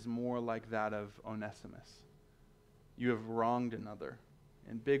mind is more like that of Onesimus. You have wronged another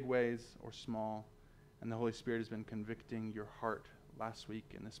in big ways or small, and the Holy Spirit has been convicting your heart last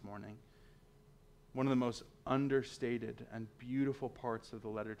week and this morning. One of the most understated and beautiful parts of the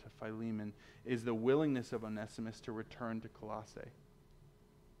letter to Philemon is the willingness of Onesimus to return to Colossae.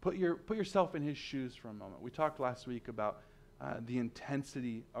 Put yourself in his shoes for a moment. We talked last week about the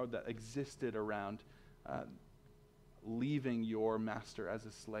intensity that existed around leaving your master as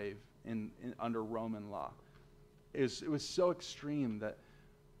a slave under Roman law. It was so extreme that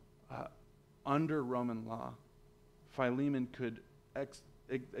under Roman law, Philemon could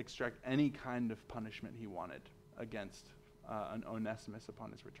extract any kind of punishment he wanted against an Onesimus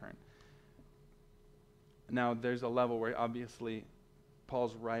upon his return. Now, there's a level where obviously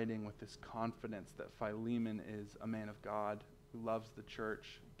Paul's writing with this confidence that Philemon is a man of God who loves the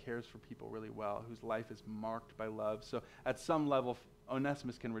church, cares for people really well, whose life is marked by love. So at some level,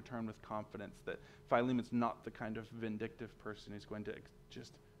 Onesimus can return with confidence that Philemon's not the kind of vindictive person who's going to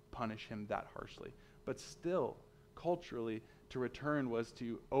just punish him that harshly. But still, culturally, to return was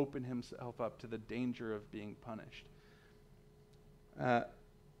to open himself up to the danger of being punished.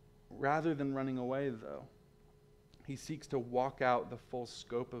 Rather than running away, though, he seeks to walk out the full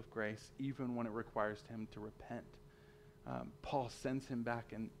scope of grace, even when it requires him to repent. Paul sends him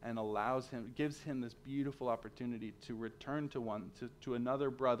back and gives him this beautiful opportunity to return to another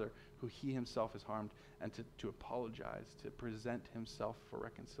brother who he himself has harmed, and to apologize, to present himself for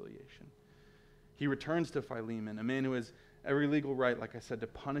reconciliation. He returns to Philemon, a man who has every legal right, like I said, to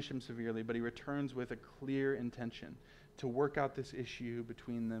punish him severely, but he returns with a clear intention to work out this issue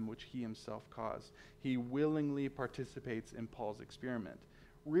between them which he himself caused. He willingly participates in Paul's experiment.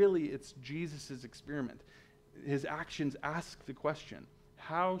 Really, it's Jesus' experiment. His actions ask the question,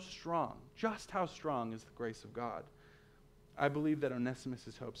 just how strong is the grace of God? I believe that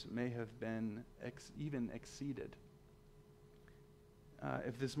Onesimus' hopes may have been even exceeded.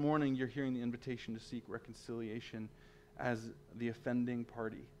 If this morning you're hearing the invitation to seek reconciliation as the offending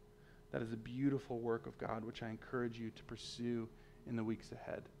party, that is a beautiful work of God, which I encourage you to pursue in the weeks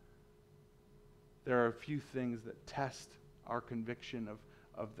ahead. There are a few things that test our conviction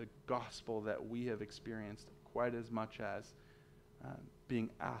of the gospel that we have experienced quite as much as being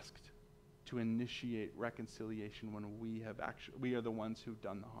asked to initiate reconciliation when we are the ones who've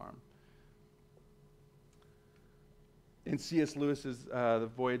done the harm. In C.S. Lewis's The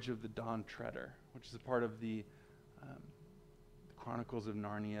Voyage of the Dawn Treader, which is a part of the Chronicles of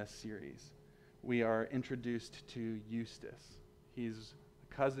Narnia series, we are introduced to Eustace. He's a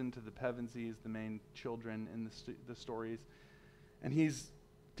cousin to the Pevensies, the main children in the stories. And he's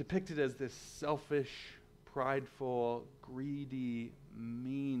depicted as this selfish, prideful, greedy,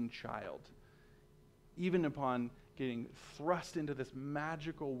 mean child. Even upon getting thrust into this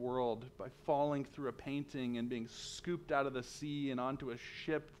magical world by falling through a painting and being scooped out of the sea and onto a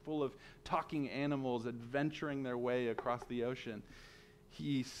ship full of talking animals adventuring their way across the ocean,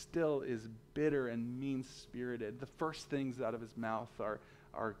 he still is bitter and mean-spirited. The first things out of his mouth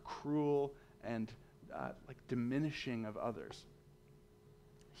are cruel and like diminishing of others.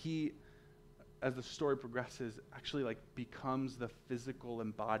 He, as the story progresses, actually like becomes the physical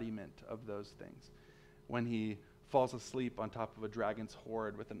embodiment of those things. When he falls asleep on top of a dragon's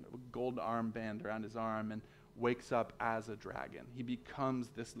hoard with a gold armband around his arm and wakes up as a dragon, he becomes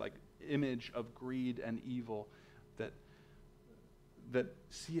this like image of greed and evil that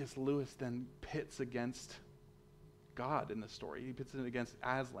C.S. Lewis then pits against God in the story. He pits it against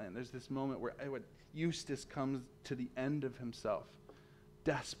Aslan. There's this moment where Eustace comes to the end of himself,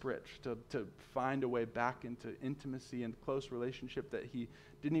 desperate to find a way back into intimacy and close relationship that he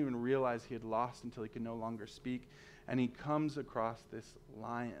didn't even realize he had lost until he could no longer speak. And he comes across this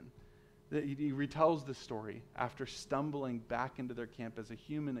lion. He retells the story after stumbling back into their camp as a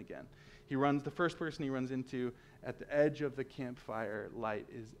human again. The first person he runs into at the edge of the campfire light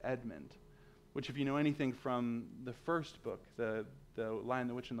is Edmund, which, if you know anything from the first book, the Lion,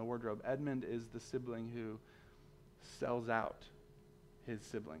 the Witch, and the Wardrobe, Edmund is the sibling who sells out his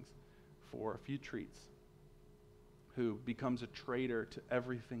siblings for a few treats, who becomes a traitor to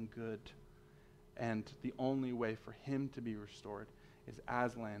everything good. And the only way for him to be restored is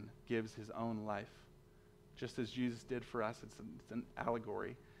Aslan gives his own life. Just as Jesus did for us, it's an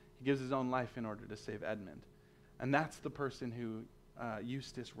allegory. He gives his own life in order to save Edmund. And that's the person who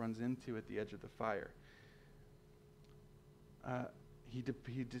Eustace runs into at the edge of the fire. He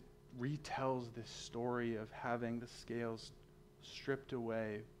retells this story of having the scales stripped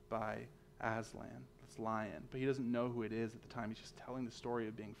away by Aslan, this lion. But he doesn't know who it is at the time. He's just telling the story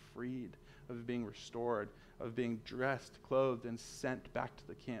of being freed, of being restored, of being dressed, clothed, and sent back to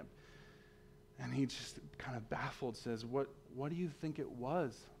the camp. And he just kind of baffled says, what do you think it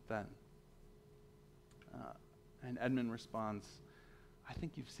was then? And Edmund responds, I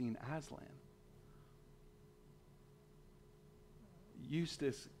think you've seen Aslan.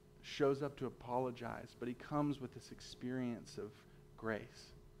 Eustace shows up to apologize, but he comes with this experience of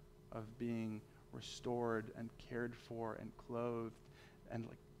grace, of being restored and cared for and clothed and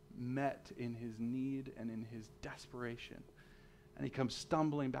like met in his need and in his desperation. And he comes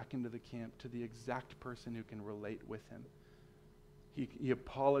stumbling back into the camp to the exact person who can relate with him. He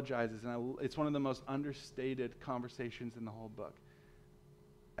apologizes, and it's one of the most understated conversations in the whole book.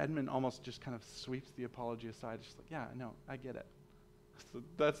 Edmund almost just kind of sweeps the apology aside, just like, yeah, I know, I get it. So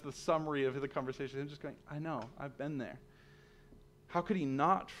that's the summary of the conversation. Him just going, I know, I've been there. How could he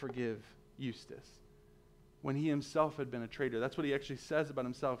not forgive Eustace when he himself had been a traitor? That's what he actually says about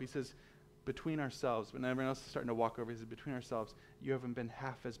himself. He says, between ourselves, when everyone else is starting to walk over, he says, between ourselves, you haven't been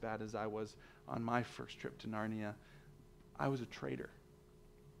half as bad as I was on my first trip to Narnia. I was a traitor.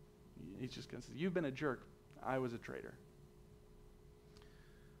 He's just going to say, you've been a jerk. I was a traitor.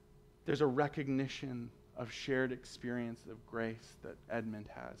 There's a recognition of shared experience of grace that Edmund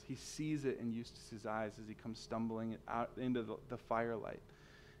has. He sees it in Eustace's eyes as he comes stumbling out into the firelight.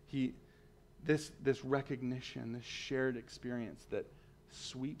 This recognition, this shared experience that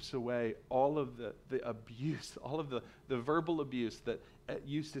sweeps away all of the abuse, all of the verbal abuse that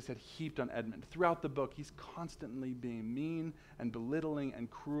Eustace had heaped on Edmund. Throughout the book, he's constantly being mean and belittling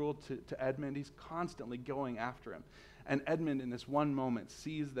and cruel to Edmund. He's constantly going after him. And Edmund, in this one moment,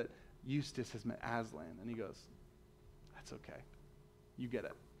 sees that Eustace has met Aslan, and he goes, that's okay. You get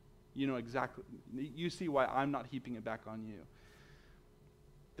it. You know exactly. You see why I'm not heaping it back on you.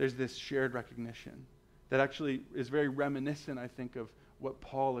 There's this shared recognition that actually is very reminiscent, I think, of what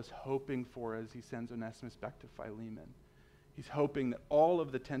Paul is hoping for as he sends Onesimus back to Philemon. He's hoping that all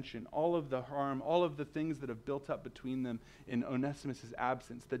of the tension, all of the harm, all of the things that have built up between them in Onesimus'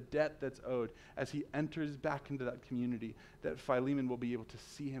 absence, the debt that's owed, as he enters back into that community, that Philemon will be able to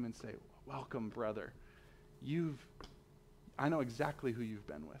see him and say, welcome, brother. I know exactly who you've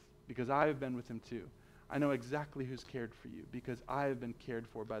been with, because I have been with him too. I know exactly who's cared for you, because I have been cared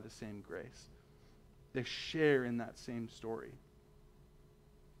for by the same grace. They share in that same story.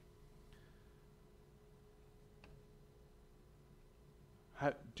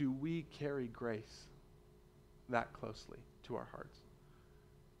 Do we carry grace that closely to our hearts?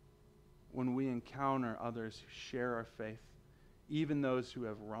 When we encounter others who share our faith, even those who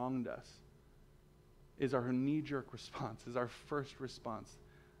have wronged us, is our knee-jerk response, is our first response,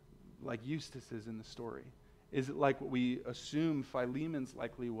 like Eustace is in the story? Is it like what we assume Philemon's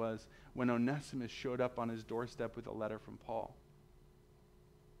likely was when Onesimus showed up on his doorstep with a letter from Paul?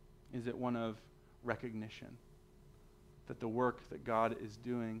 Is it one of recognition that the work that God is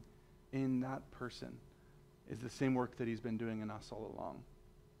doing in that person is the same work that he's been doing in us all along?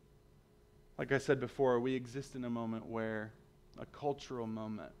 Like I said before, we exist in a moment where, a cultural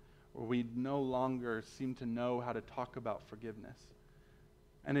moment, where we no longer seem to know how to talk about forgiveness.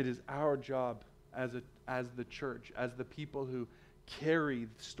 And it is our job as the church, as the people who carry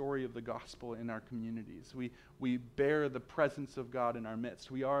the story of the gospel in our communities. We bear the presence of God in our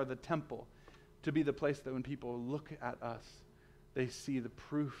midst. We are the temple, to be the place that when people look at us, they see the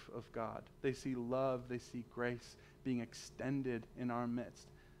proof of God. They see love, they see grace being extended in our midst,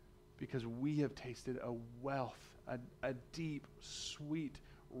 because we have tasted a wealth, a deep, sweet,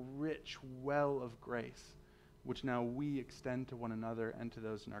 rich well of grace, which now we extend to one another and to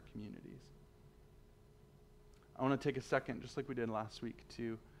those in our communities. I want to take a second, just like we did last week,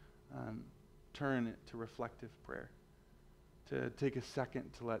 to turn it to reflective prayer. To take a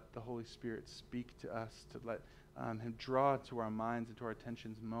second to let the Holy Spirit speak to us, to let Him draw to our minds and to our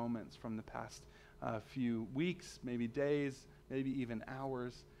attentions moments from the past few weeks, maybe days, maybe even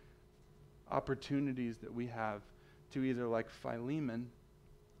hours, opportunities that we have to either, like Philemon,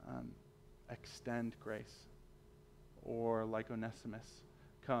 extend grace, or like Onesimus,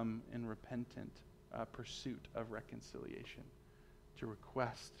 come in repentant pursuit of reconciliation, to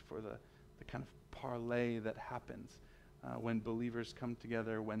request for the kind of parlay that happens when believers come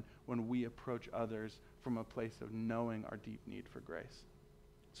together, when we approach others from a place of knowing our deep need for grace.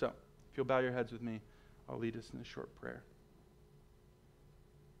 So, if you'll bow your heads with me, I'll lead us in a short prayer.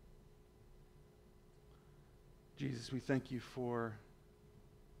 Jesus, we thank you for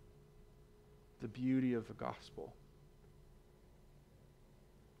the beauty of the gospel.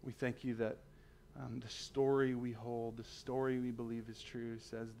 We thank you that the story we hold, the story we believe is true,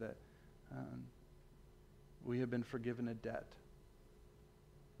 says that we have been forgiven a debt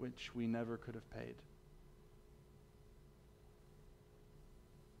which we never could have paid.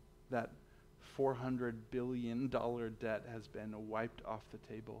 That $400 billion debt has been wiped off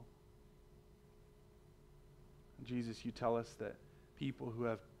the table. Jesus, you tell us that people who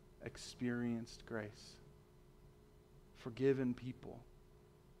have experienced grace, forgiven people,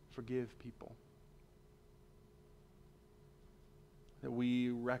 forgive people. That we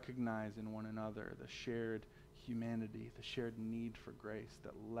recognize in one another the shared humanity, the shared need for grace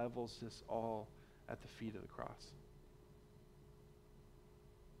that levels us all at the feet of the cross.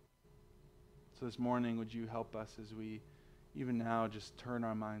 So this morning, would you help us as we, even now, just turn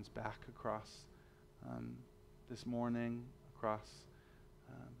our minds back across this morning, across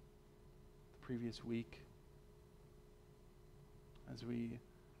the previous week, as we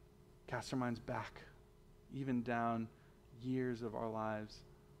cast our minds back, even down years of our lives.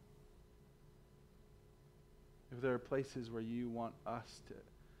 If there are places where you want us to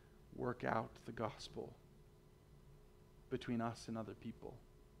work out the gospel between us and other people,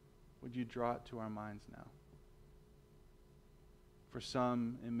 would you draw it to our minds now? For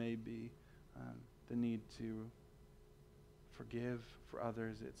some, it may be the need to forgive. For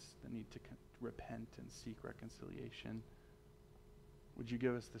others, it's the need to repent and seek reconciliation. Would you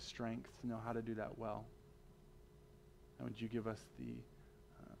give us the strength to know how to do that well? And would you give us the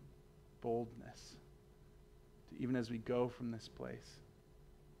boldness to, even as we go from this place,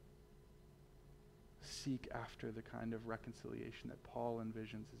 seek after the kind of reconciliation that Paul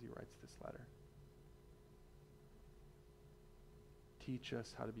envisions as he writes this letter. Teach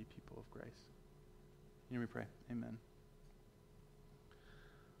us how to be people of grace. Hear me pray. Amen.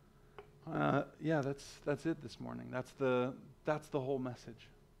 That's it this morning. That's the whole message.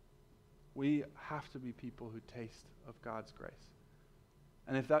 We have to be people who taste of God's grace.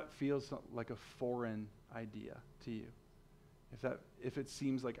 And if that feels like a foreign idea to you, if it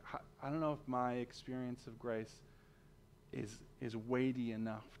seems like, I don't know if my experience of grace is weighty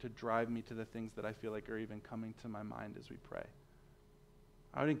enough to drive me to the things that I feel like are even coming to my mind as we pray,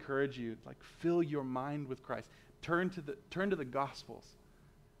 I would encourage you, fill your mind with Christ. Turn to the Gospels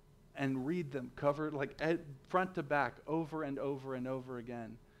and read them, cover front to back, over and over and over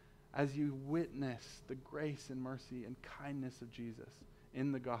again, as you witness the grace and mercy and kindness of Jesus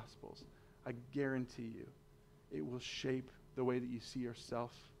in the Gospels. I guarantee you, it will shape the way that you see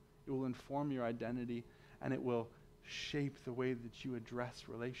yourself. It will inform your identity, and it will shape the way that you address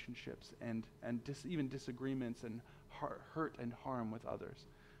relationships and even disagreements and hurt and harm with others.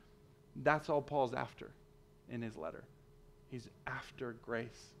 That's all Paul's after in his letter. He's after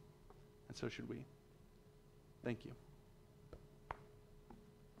grace, and so should we. Thank you.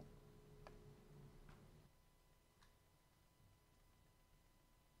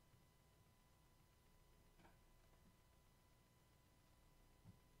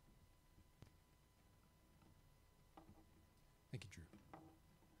 Thank you, Drew.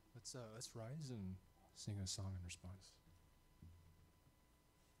 Let's rise and sing a song in response.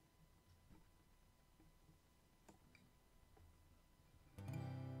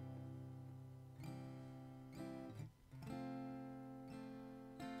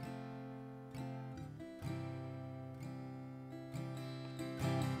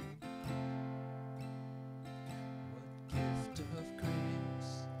 What gift of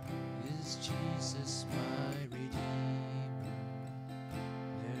grace is Jesus my Redeemer?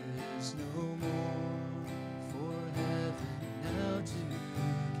 There is no more for heaven now to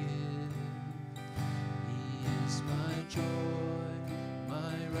give. He is my joy,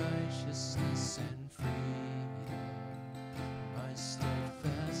 my righteousness and freedom, my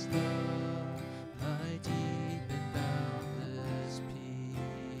steadfast love, my deep and boundless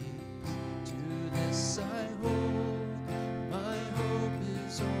peace. To this I hold, my hope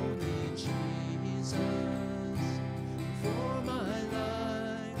is only Jesus, for my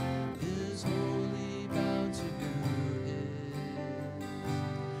life is wholly bound to His.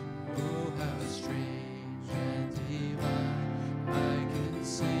 Oh, how strange and divine, I can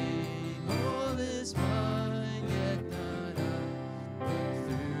sing all is mine, yet not I, but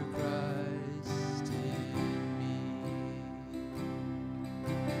through Christ in me.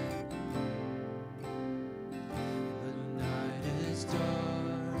 The night is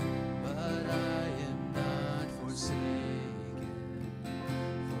dark, but I am not forsaken,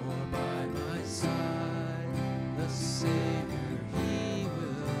 for by my side the Savior He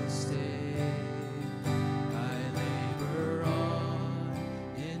will stay. I labor on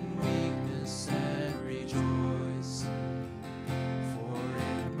in weakness and rejoicing, for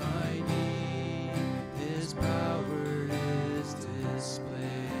in my need His power is displayed.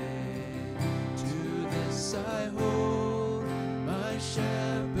 To this I hold, my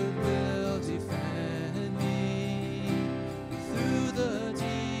shepherd will defend me. Through the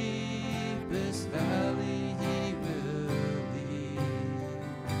deepest valley He will lead.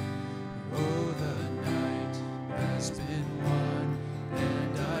 Oh, the night has been won,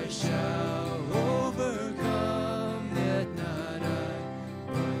 and I shall overcome, yet not I,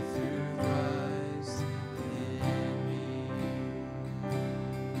 but through Christ in me.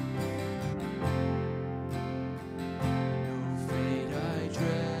 No fate I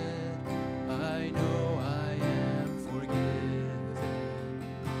dread, I know I am forgiven.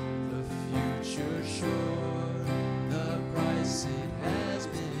 The future sure, the price it has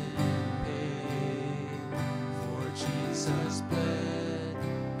been paid. For Jesus bled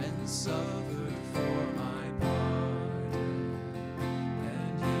and suffered for my pardon,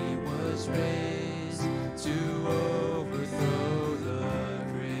 and He was raised to overthrow the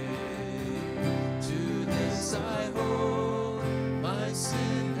grave. To this I hold, my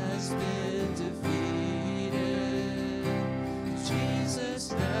sin has been defeated.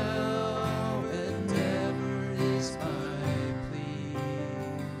 Jesus now and ever is my plea.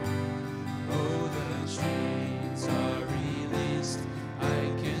 Oh, the chains are released,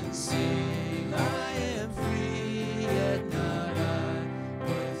 I can sing, I am free, yet not I,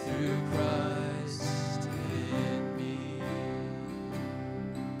 but through Christ in me.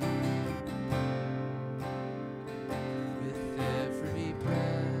 With every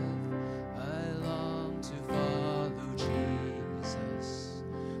breath I long to follow Jesus,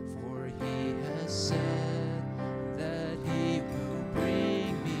 for He has said that He will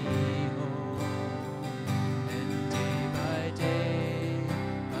bring me home. And day by day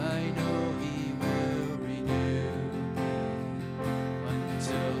I know He will renew me,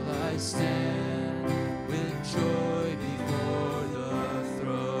 until I stand with joy before the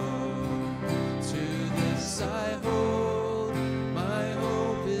throne. To this I hold, my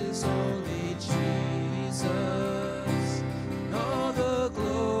hope is only Jesus, and all the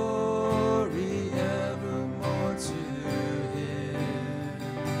glory evermore to Him.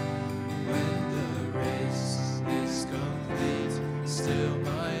 When the race is complete, still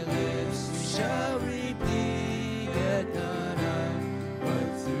my lips shall repeat, yet not I, but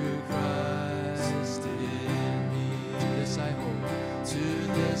through Christ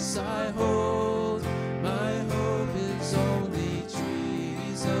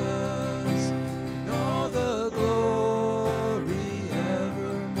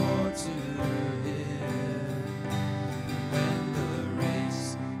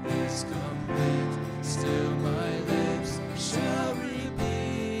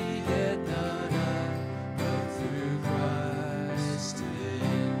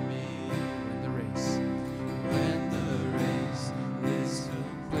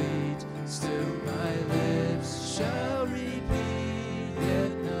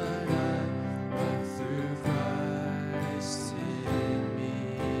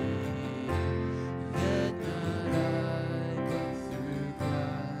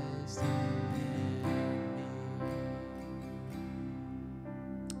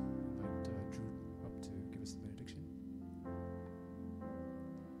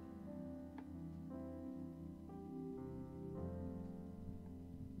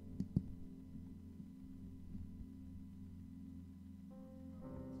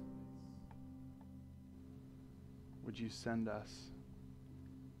would you send us?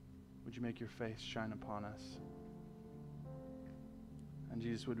 Would you make your face shine upon us? And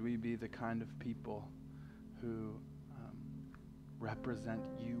Jesus, would we be the kind of people who represent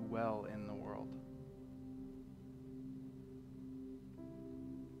you well in the world?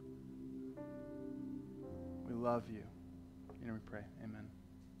 We love you. In we pray. Amen.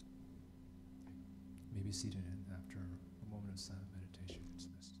 May be seated after a moment of silence.